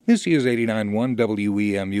This is 89.1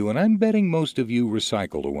 WEMU, and I'm betting most of you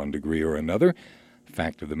recycle to one degree or another.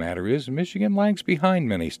 Fact of the matter is, Michigan lags behind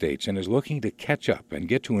many states and is looking to catch up and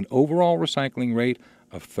get to an overall recycling rate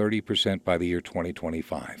of 30% by the year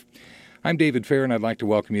 2025. I'm David Fair, and I'd like to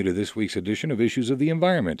welcome you to this week's edition of Issues of the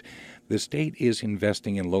Environment. The state is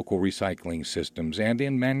investing in local recycling systems and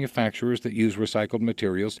in manufacturers that use recycled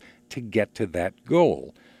materials to get to that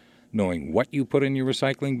goal. Knowing what you put in your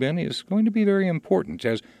recycling bin is going to be very important,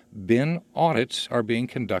 as bin audits are being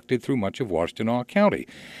conducted through much of Washtenaw County.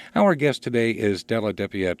 Our guest today is Della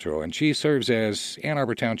DePietro, and she serves as Ann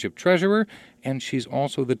Arbor Township Treasurer, and she's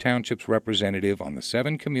also the township's representative on the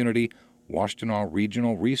 7-community Washtenaw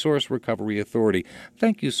Regional Resource Recovery Authority.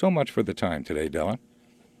 Thank you so much for the time today, Della.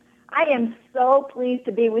 I am so pleased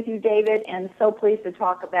to be with you, David, and so pleased to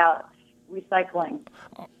talk about recycling.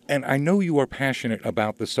 And I know you are passionate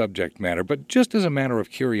about the subject matter, but just as a matter of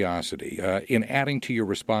curiosity, in adding to your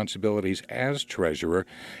responsibilities as treasurer,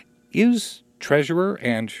 is treasurer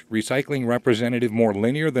and recycling representative more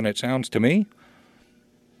linear than it sounds to me?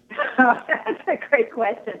 That's a great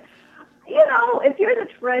question. You know, if you're the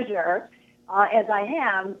treasurer, as I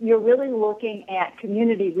am, you're really looking at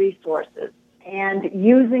community resources and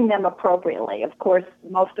using them appropriately. Of course,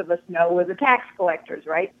 most of us know we're the tax collectors,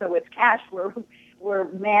 right? So it's cash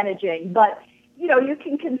we're managing. But, you know, you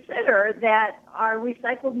can consider that our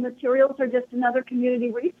recycled materials are just another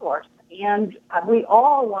community resource. And we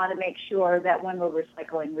all want to make sure that when we're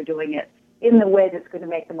recycling, we're doing it in the way that's going to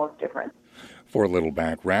make the most difference. For a little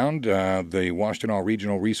background, the Washtenaw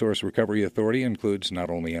Regional Resource Recovery Authority includes not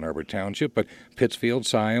only Ann Arbor Township, but Pittsfield,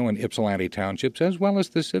 Scioto, and Ypsilanti Townships, as well as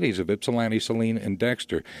the cities of Ypsilanti, Saline, and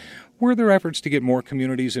Dexter. Were there efforts to get more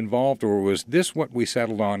communities involved, or was this what we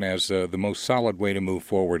settled on as the most solid way to move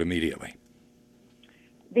forward immediately?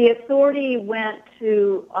 The authority went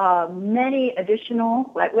to many additional,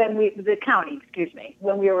 when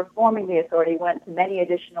we were forming the authority, went to many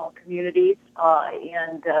additional communities,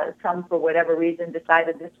 and some, for whatever reason,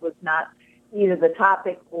 decided this was not either the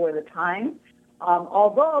topic or the time.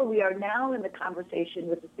 Although we are now in the conversation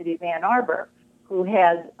with the city of Ann Arbor, who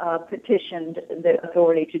has petitioned the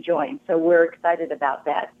authority to join. So we're excited about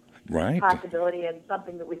that. Right. Possibility and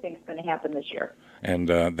something that we think is going to happen this year. And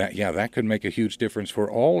that could make a huge difference for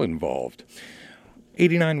all involved.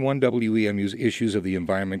 89.1 WEMU's Issues of the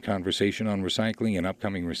Environment conversation on recycling and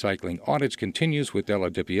upcoming recycling audits continues with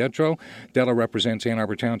Della DePietro. Della represents Ann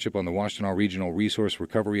Arbor Township on the Washtenaw Regional Resource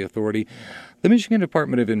Recovery Authority. The Michigan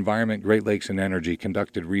Department of Environment, Great Lakes, and Energy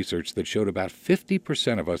conducted research that showed about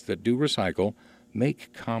 50% of us that do recycle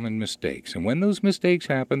make common mistakes. And when those mistakes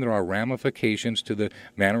happen, there are ramifications to the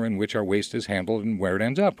manner in which our waste is handled and where it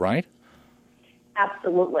ends up, right?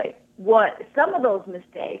 Absolutely. Some of those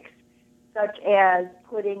mistakes, such as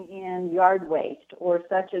putting in yard waste or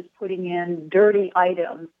such as putting in dirty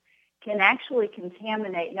items, can actually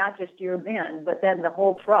contaminate not just your bin, but then the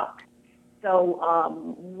whole truck.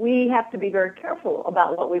 So we have to be very careful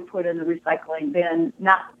about what we put in the recycling bin,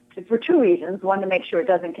 for two reasons. One, to make sure it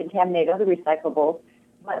doesn't contaminate other recyclables.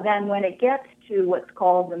 But then when it gets to what's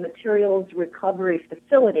called the Materials Recovery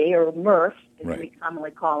Facility, or MRF, as we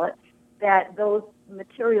commonly call it, that those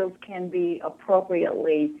materials can be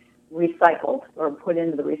appropriately recycled or put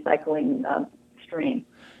into the recycling stream.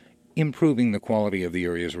 Improving the quality of the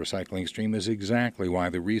area's recycling stream is exactly why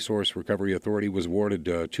the Resource Recovery Authority was awarded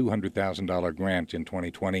a $200,000 grant in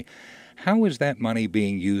 2020. How is that money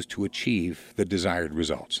being used to achieve the desired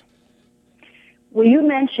results? Well, you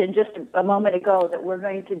mentioned just a moment ago that we're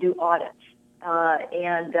going to do audits,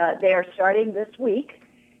 and they are starting this week.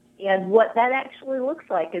 And what that actually looks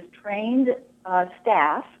like is trained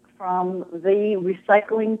staff from the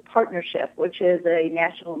Recycling Partnership, which is a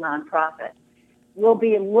national nonprofit. We'll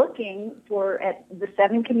be looking at the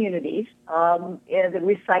 7 communities, the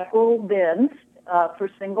recycle bins for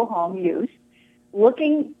single-home use,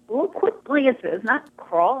 looking little quick glances, not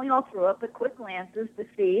crawling all through it, but quick glances to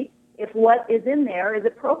see if what is in there is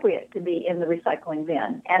appropriate to be in the recycling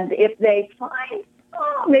bin. And if they find,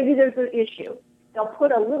 maybe there's an issue, they'll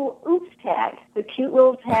put a little oops tag, the cute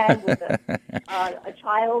little tag with a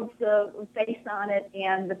child's face on it.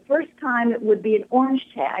 And the first time it would be an orange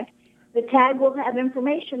tag. The tag will have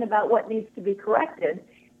information about what needs to be corrected.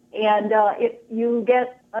 And if you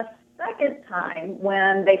get a second time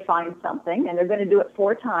when they find something, and they're going to do it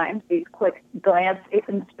 4 times, these quick glance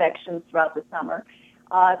inspections throughout the summer,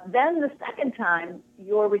 then the second time,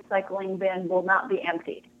 your recycling bin will not be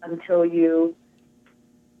emptied until you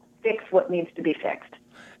fix what needs to be fixed.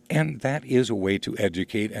 And that is a way to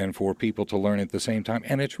educate and for people to learn at the same time.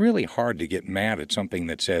 And it's really hard to get mad at something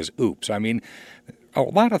that says, oops. I mean, a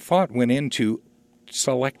lot of thought went into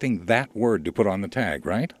selecting that word to put on the tag,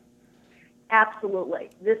 right? Absolutely.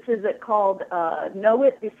 This is called Know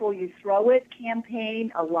It Before You Throw It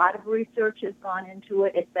campaign. A lot of research has gone into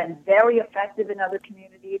it. It's been very effective in other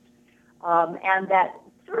communities. And that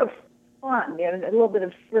sort of fun, a little bit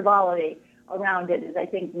of frivolity around it is, I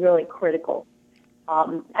think, really critical.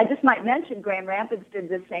 I just might mention Grand Rapids did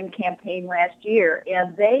the same campaign last year,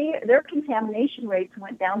 and their contamination rates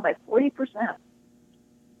went down by 40%.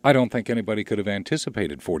 I don't think anybody could have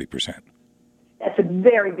anticipated 40%. That's a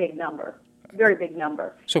very big number. Very big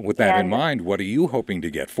number. So with that in mind, what are you hoping to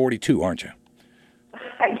get? 42, aren't you?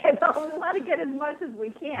 We want to get as much as we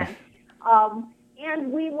can.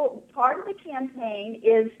 And we will, part of the campaign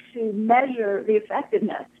is to measure the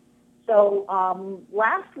effectiveness. So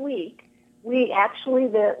last week, we actually,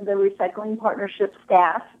 the Recycling Partnership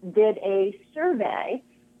staff did a survey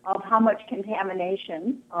of how much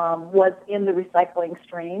contamination was in the recycling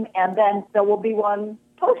stream, and then there will be one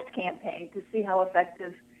post-campaign to see how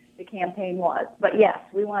effective the campaign was. But yes,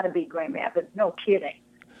 we want to beat Grand Rapids, no kidding.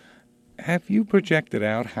 Have you projected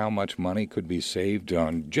out how much money could be saved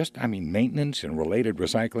on maintenance and related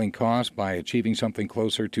recycling costs by achieving something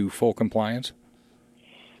closer to full compliance?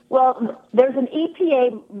 Well, there's an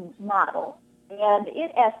EPA model, and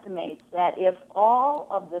it estimates that if all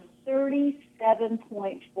of the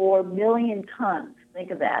 37.4 million tons,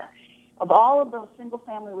 think of that, of all of those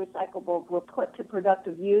single-family recyclables were put to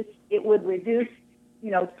productive use, it would reduce,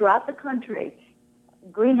 throughout the country,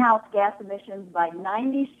 greenhouse gas emissions by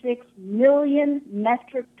 96 million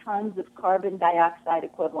metric tons of carbon dioxide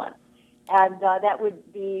equivalent. And that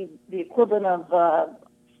would be the equivalent of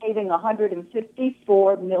saving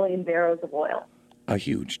 154 million barrels of oil. A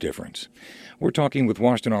huge difference. We're talking with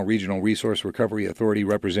Washtenaw Regional Resource Recovery Authority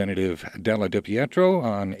Representative Della DiPietro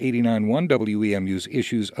on 89.1 WEMU's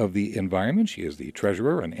Issues of the Environment. She is the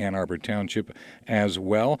treasurer in Ann Arbor Township as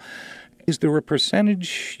well. Is there a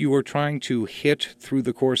percentage you are trying to hit through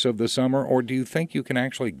the course of the summer, or do you think you can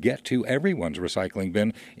actually get to everyone's recycling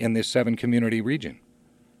bin in this 7-community region?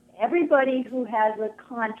 Everybody who has a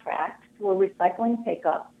contract for recycling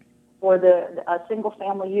pickup for the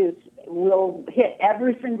single-family use will hit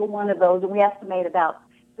every single one of those, and we estimate about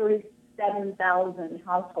 37,000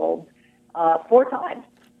 households 4 times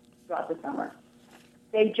throughout the summer.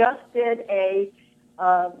 They just did a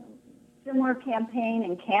similar campaign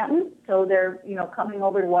in Canton, so they're coming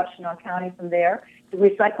over to Washtenaw County from there. The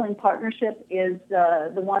Recycling Partnership is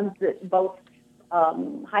the ones that both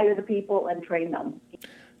hire the people and train them.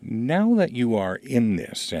 Now that you are in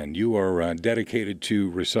this and you are dedicated to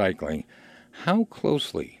recycling, how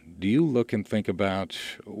closely do you look and think about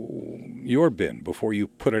your bin before you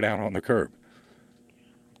put it out on the curb?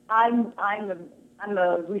 I'm a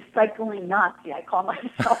recycling Nazi, I call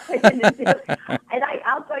myself. And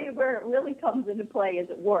I'll tell you where it really comes into play is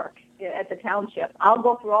at work, at the township. I'll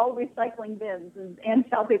go through all recycling bins and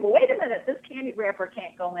tell people, wait a minute, this candy wrapper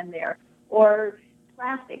can't go in there. Or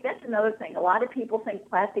plastic. That's another thing. A lot of people think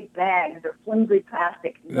plastic bags or flimsy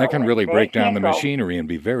plastic. That can really break down the machinery and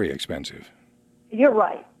be very expensive. You're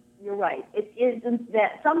right. It isn't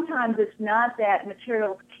that. Sometimes it's not that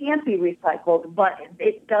materials can't be recycled, but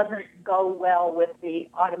it doesn't go well with the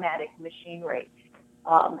automatic machinery.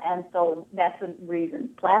 And so that's the reason.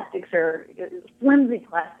 Flimsy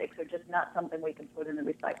plastics are just not something we can put in the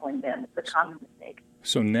recycling bin. It's a common mistake.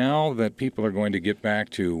 So now that people are going to get back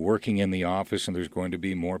to working in the office and there's going to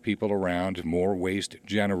be more people around, more waste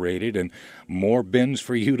generated, and more bins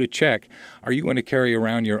for you to check, are you going to carry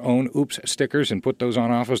around your own oops stickers and put those on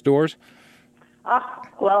office doors?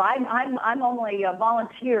 Well, I'm only a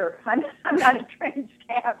volunteer. I'm not a trained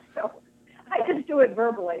staff, so I just do it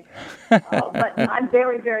verbally. But I'm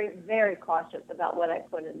very, very, very cautious about what I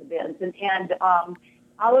put in the bins. And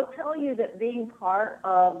I will tell you that being part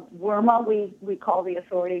of WERMA, we call the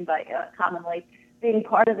authority by commonly, being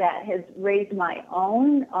part of that has raised my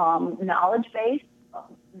own knowledge base.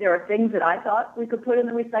 There are things that I thought we could put in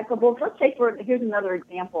the recyclables. Let's say, here's another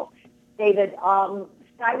example, David,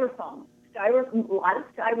 styrofoam. A lot of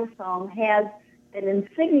styrofoam has an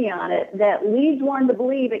insignia on it that leads one to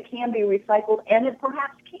believe it can be recycled, and it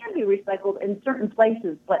perhaps can be recycled in certain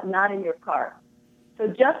places, but not in your car. So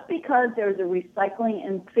just because there's a recycling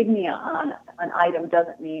insignia on an item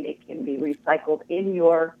doesn't mean it can be recycled in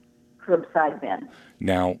your curbside bin.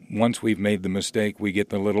 Now, once we've made the mistake, we get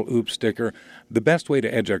the little oops sticker. The best way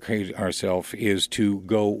to educate ourselves is to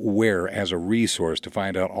go where as a resource to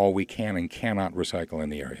find out all we can and cannot recycle in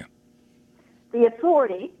the area? The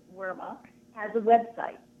authority, WERMA, has a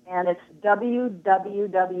website, and it's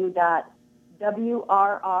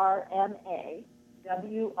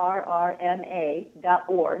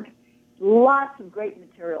www.wrrma.org. lots of great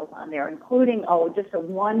materials on there, including, just a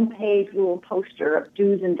one-page little poster of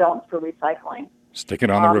do's and don'ts for recycling. Stick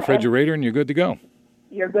it on the refrigerator and you're good to go.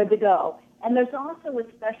 You're good to go. And there's also a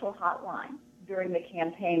special hotline during the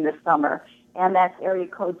campaign this summer, and that's area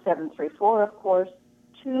code 734, of course,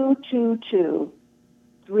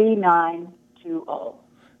 222-3920.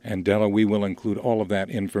 And Della, we will include all of that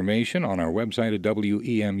information on our website at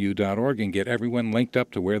WEMU.org and get everyone linked up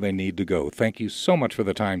to where they need to go. Thank you so much for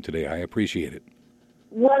the time today. I appreciate it.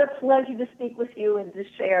 What a pleasure to speak with you and to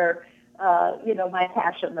share, my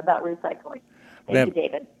passion about recycling. Thank you,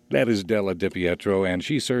 David. That is Della DiPietro, and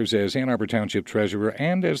she serves as Ann Arbor Township Treasurer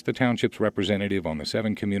and as the Township's representative on the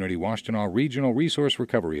 7-Community Washtenaw Regional Resource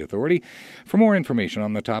Recovery Authority. For more information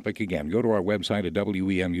on the topic, again, go to our website at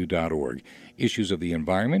WEMU.org. Issues of the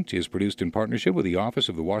Environment is produced in partnership with the Office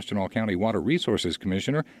of the Washtenaw County Water Resources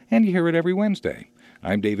Commissioner, and you hear it every Wednesday.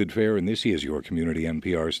 I'm David Fair, and this is your community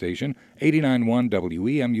NPR station, 89.1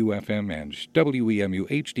 WEMU-FM and WEMU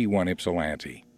HD1 Ypsilanti.